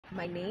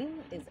My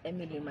name is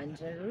Emily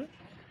Manjeru.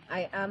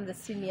 I am the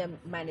Senior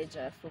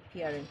Manager for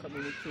PR and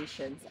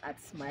Communications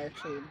at Smile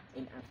Train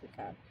in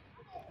Africa.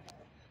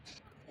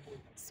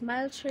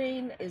 Smile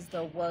Train is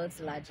the world's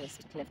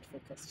largest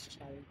cleft-focused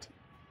charity.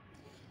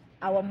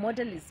 Our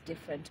model is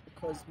different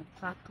because we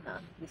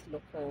partner with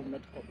local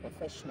medical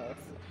professionals,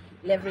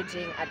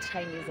 leveraging a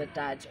Chinese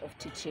adage of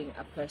teaching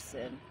a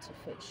person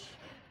to fish.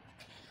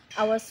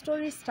 Our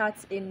story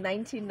starts in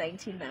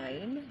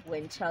 1999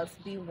 when Charles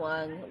B.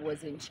 Wang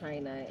was in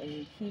China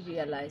and he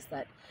realized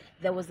that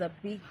there was a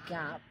big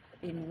gap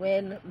in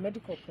when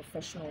medical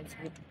professionals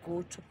would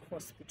go to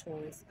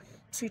hospitals,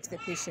 treat the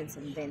patients,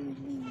 and then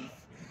leave.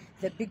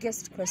 The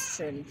biggest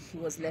question he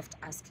was left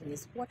asking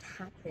is what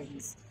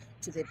happens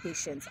to the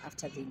patients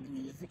after they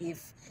leave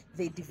if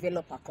they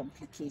develop a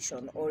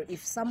complication, or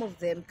if some of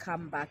them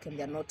come back and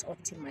they're not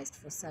optimized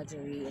for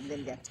surgery and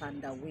then they're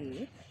turned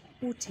away,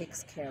 who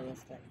takes care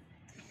of them?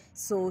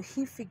 So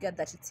he figured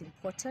that it's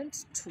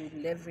important to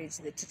leverage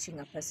the teaching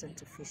a person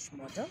to fish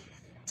model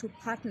to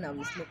partner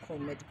with local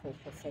medical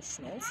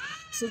professionals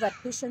so that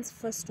patients,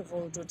 first of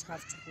all, don't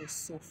have to go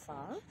so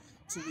far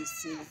to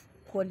receive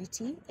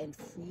quality and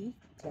free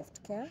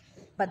cleft care,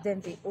 but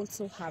then they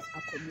also have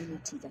a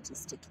community that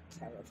is taking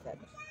care of them.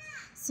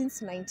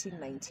 Since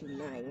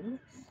 1999,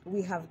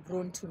 we have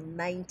grown to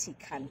 90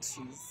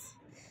 countries.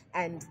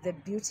 And the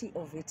beauty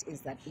of it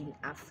is that in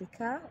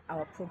Africa,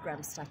 our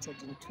program started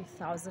in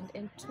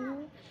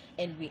 2002,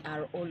 and we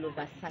are all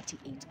over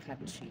 38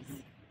 countries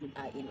in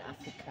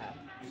Africa.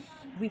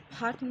 We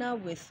partner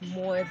with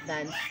more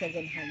than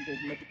 700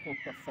 medical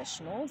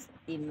professionals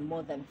in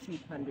more than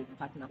 300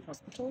 partner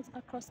hospitals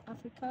across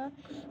Africa,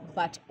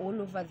 but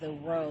all over the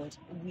world,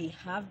 we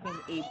have been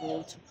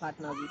able to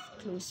partner with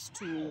close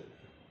to,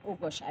 oh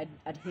gosh,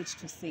 I'd hate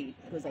to say it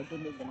because I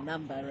don't know the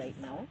number right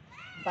now,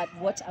 but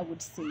what I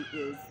would say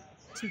is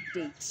to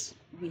date,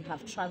 we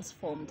have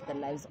transformed the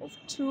lives of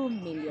 2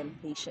 million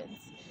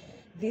patients.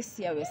 This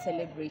year we're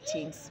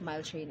celebrating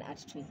Smile Train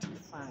at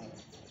 25.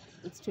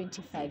 It's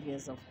 25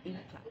 years of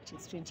impact,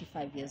 it's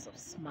 25 years of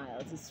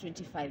smiles, it's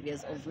 25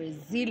 years of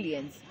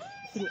resilience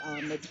through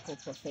our medical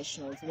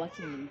professionals,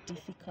 working in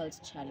difficult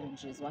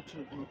challenges,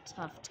 working in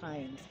tough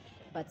times,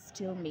 but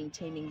still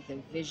maintaining the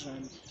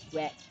vision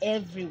where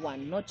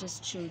everyone, not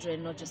just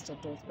children, not just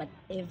adults, but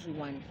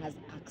everyone has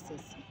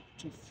access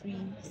to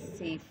free,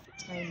 safe,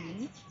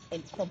 timely,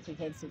 and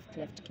comprehensive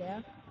cleft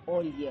care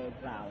all year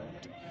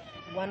round.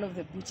 One of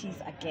the beauties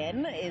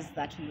again is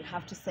that we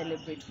have to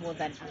celebrate more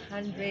than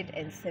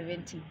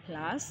 170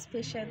 plus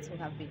patients who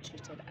have been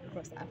treated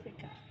across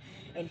Africa.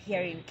 And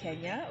here in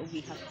Kenya,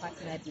 we have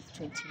partnered with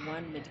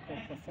 21 medical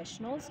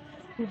professionals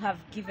who have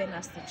given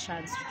us the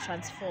chance to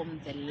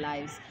transform the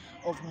lives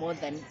of more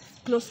than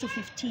close to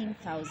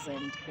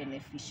 15,000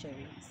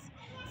 beneficiaries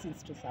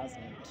since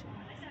 2002.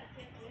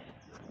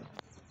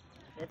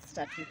 Let's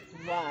start with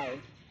why.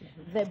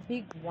 The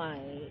big why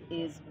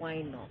is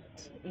why not?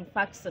 In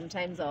fact,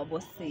 sometimes our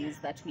boss says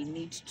that we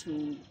need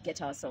to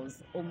get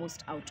ourselves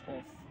almost out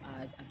of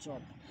a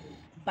job.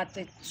 But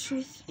the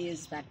truth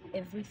is that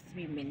every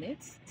 3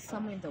 minutes,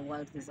 somewhere in the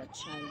world, there's a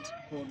child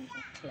born with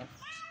a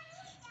cleft.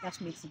 That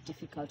makes it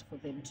difficult for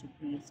them to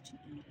breathe, to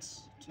eat,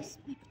 to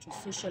speak, to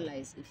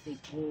socialize if they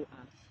grow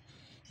up.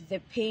 The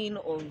pain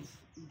of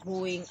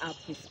growing up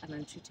with an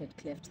untreated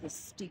cleft, the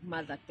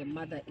stigma that the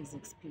mother is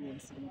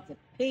experiencing, the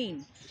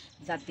pain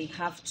that they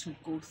have to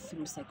go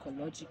through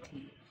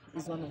psychologically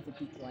is one of the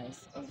big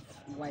whys of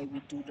why we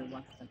do the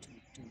work that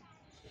we do.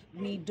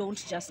 We don't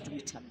just do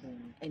it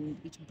alone, and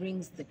it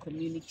brings the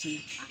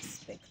community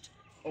aspect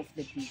of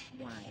the big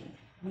why.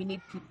 We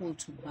need people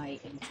to buy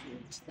into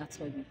it. That's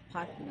why we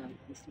partner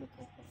with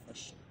local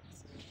professionals.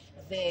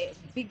 The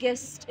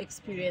biggest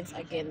experience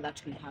again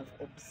that we have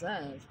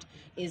observed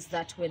is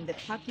that when the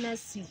partners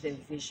see the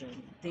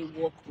vision, they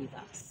work with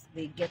us.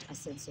 They get a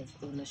sense of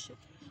ownership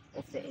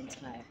of the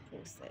entire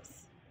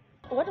process.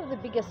 One of the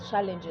biggest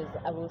challenges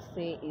I will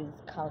say is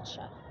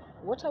culture.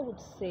 What I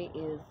would say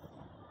is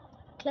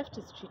cleft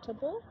is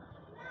treatable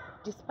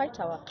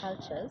despite our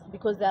cultures,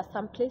 because there are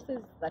some places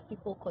that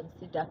people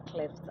consider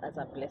clefts as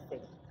a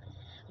blessing.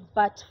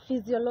 But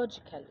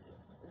physiologically,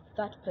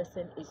 that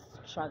person is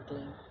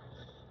struggling.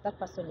 That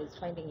person is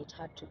finding it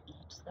hard to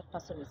eat. That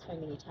person is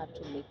finding it hard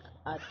to make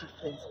a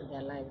difference in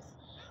their lives.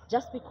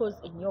 Just because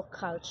in your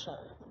culture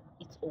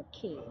it's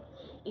okay,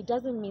 it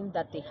doesn't mean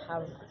that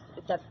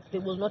they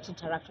will not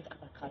interact with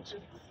other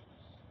cultures.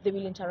 They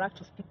will interact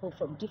with people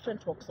from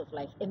different walks of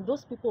life, and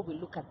those people will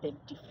look at them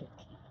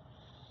differently.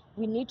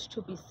 We need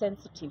to be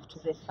sensitive to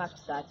the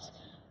fact that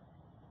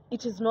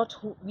it is not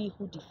we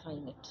who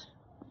define it.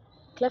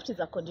 Cleft is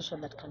a condition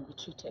that can be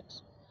treated.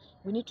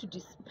 We need to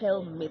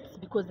dispel myths,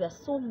 because there are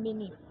so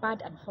many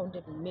bad and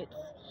founded myths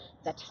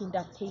that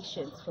hinder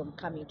patients from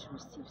coming to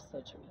receive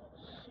surgery.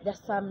 There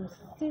are some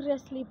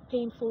seriously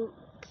painful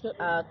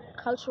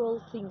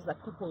cultural things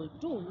that people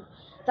do,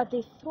 that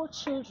they throw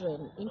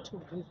children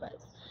into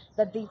rivers,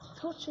 that they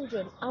throw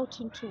children out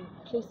into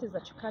places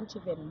that you can't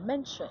even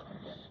mention,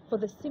 for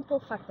the simple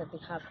fact that they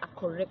have a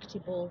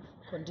correctable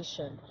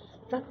condition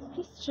that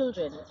these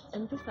children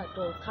and these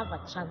adults have a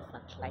chance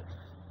at life.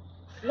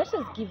 Let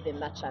us give them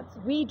that chance.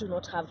 We do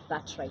not have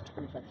that right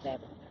over them.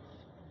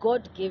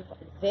 God gave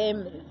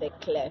them the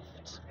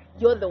cleft.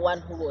 You're the one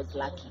who was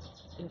lucky.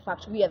 In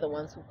fact, we are the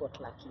ones who got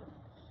lucky.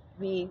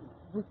 We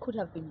could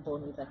have been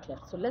born with a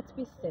cleft. So let's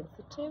be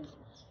sensitive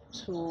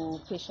to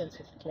patients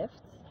with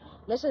clefts.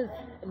 Let us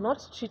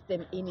not treat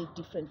them any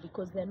different,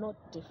 because they're not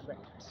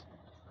different.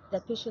 The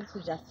patients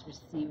who just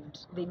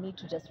received, they need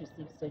to just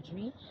receive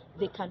surgery.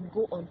 They can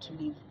go on to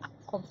live a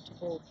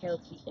comfortable,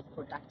 healthy, and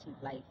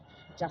productive life,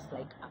 just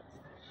like us.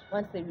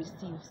 Once they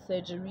receive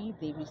surgery,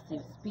 they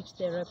receive speech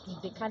therapy,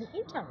 they can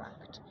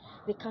interact,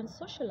 they can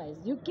socialize.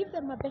 You give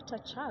them a better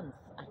chance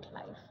at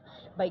life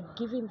by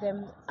giving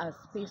them a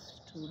space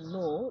to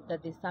know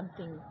that there's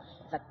something,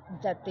 that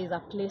there's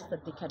a place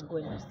that they can go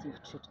and receive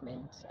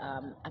treatment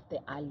at the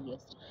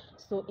earliest.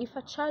 So if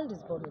a child is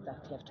born with a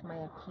cleft, my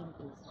appeal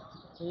is,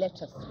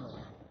 let us know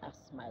at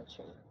Smile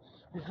Train.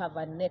 We have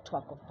a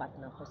network of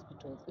partner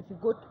hospitals. If you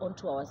go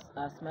onto our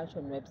Smile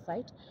Train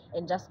website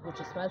and just go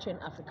to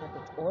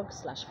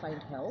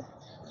smiletrainafrica.org/find-help,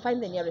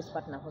 find the nearest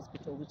partner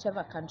hospital,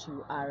 whichever country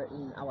you are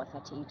in our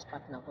 38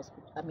 partner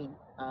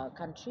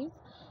countries,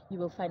 you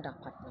will find a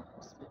partner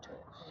hospital,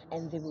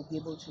 and they will be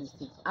able to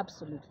receive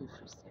absolutely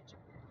free surgery.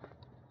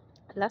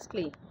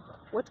 Lastly,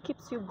 what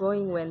keeps you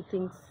going when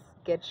things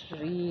get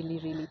really,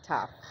 really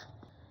tough?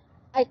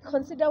 I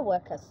consider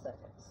work as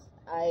service.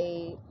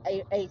 I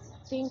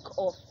think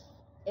of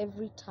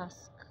every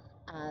task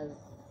as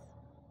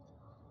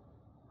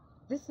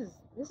this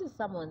is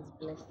someone's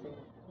blessing,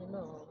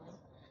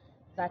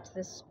 that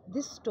this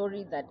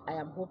story that I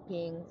am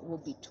hoping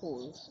will be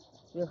told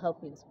will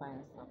help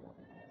inspire someone.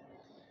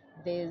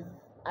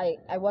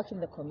 I work in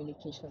the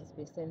communication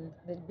space, and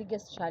the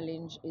biggest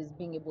challenge is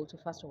being able to,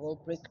 first of all,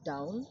 break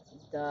down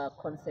the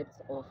concepts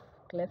of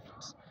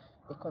cleft,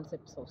 the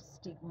concepts of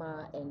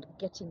stigma, and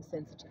getting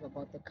sensitive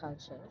about the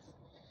cultures.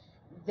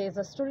 There's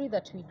a story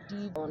that we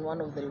did on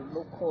one of the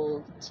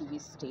local TV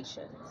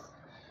stations,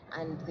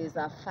 and there's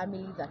a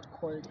family that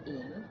called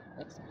in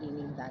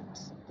explaining that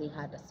they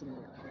had a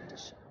similar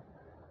condition.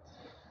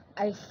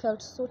 I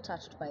felt so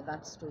touched by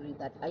that story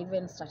that I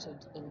even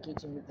started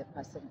engaging with the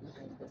person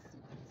behind the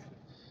scenes.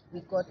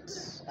 We got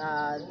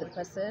the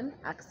person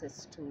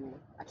access to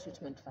a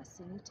treatment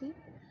facility.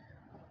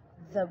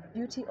 The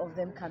beauty of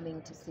them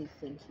coming to say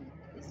thank you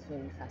is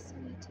very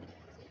fascinating.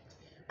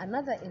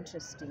 Another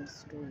interesting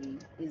story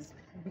is,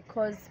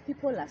 because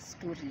people are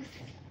stories,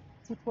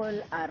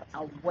 people are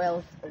a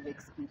wealth of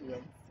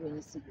experience when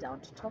you sit down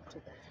to talk to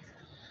them.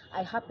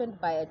 I happened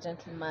by a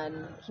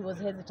gentleman. He was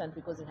hesitant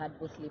because he had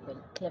both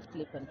cleft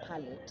lip and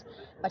palate,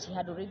 but he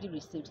had already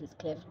received his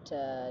cleft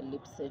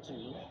lip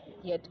surgery.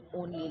 He had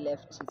only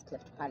left his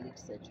cleft palate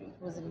surgery.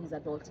 He was in his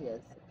adult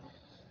years.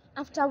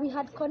 After we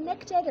had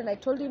connected and I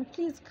told him,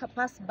 please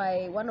pass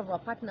by one of our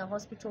partner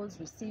hospitals,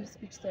 receive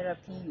speech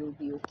therapy, you'll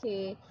be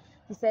okay.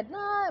 He said,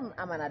 no,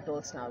 I'm an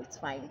adult now, it's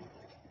fine.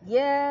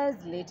 Years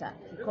later,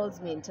 he calls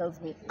me and tells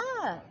me,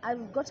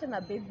 I've gotten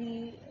a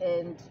baby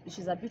and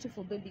she's a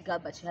beautiful baby girl,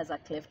 but she has a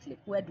cleft lip.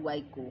 Where do I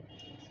go?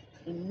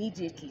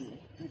 Immediately,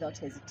 without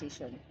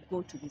hesitation,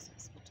 go to this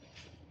hospital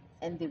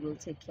and they will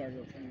take care of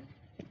you.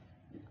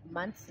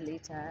 Months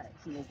later,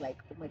 he was like,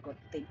 oh my God,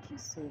 thank you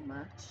so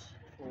much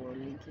for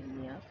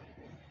linking me up.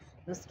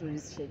 Those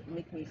stories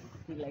make me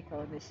feel like I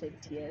want to shed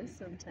tears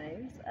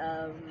sometimes.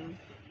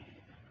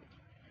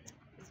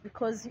 It's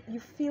because you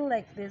feel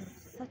like there's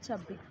such a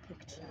big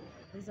picture.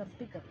 There's a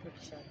bigger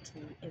picture to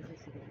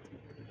everything we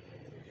do.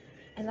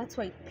 And that's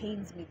why it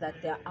pains me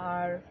that there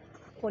are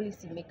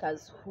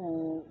policymakers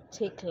who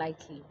take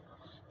lightly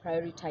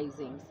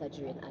prioritizing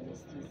surgery and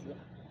anesthesia.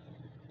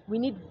 We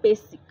need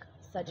basic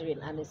surgery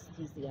and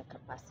anesthesia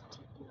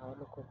capacity in our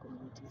local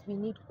communities. We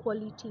need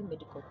quality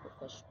medical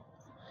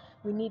professionals.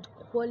 We need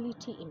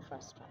quality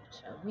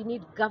infrastructure. We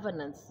need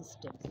governance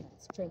systems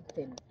that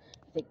strengthen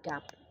the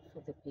gap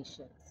for the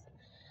patients.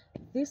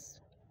 This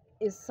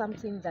is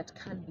something that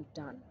can be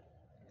done.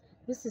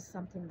 This is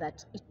something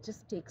that it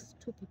just takes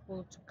two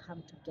people to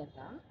come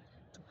together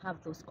to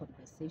have those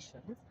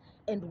conversations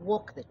and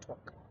walk the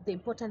talk. The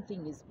important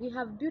thing is we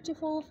have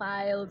beautiful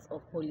files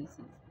of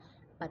policies,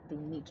 but they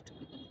need to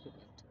be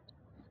implemented.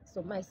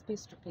 So my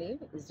space to play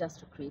is just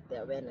to create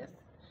the awareness,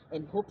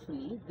 and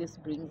hopefully this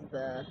brings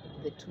the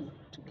two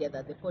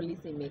together, the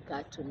policy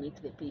maker to meet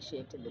the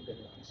patient and the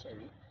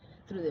beneficiary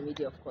through the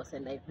media, of course.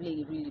 And I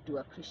really, really do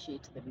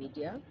appreciate the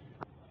media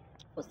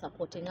for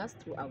supporting us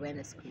through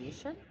awareness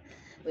creation.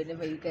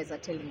 Whenever you guys are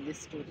telling these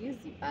stories,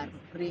 you are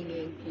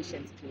bringing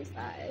patients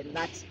closer, and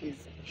that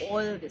is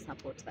all the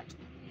support that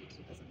we need.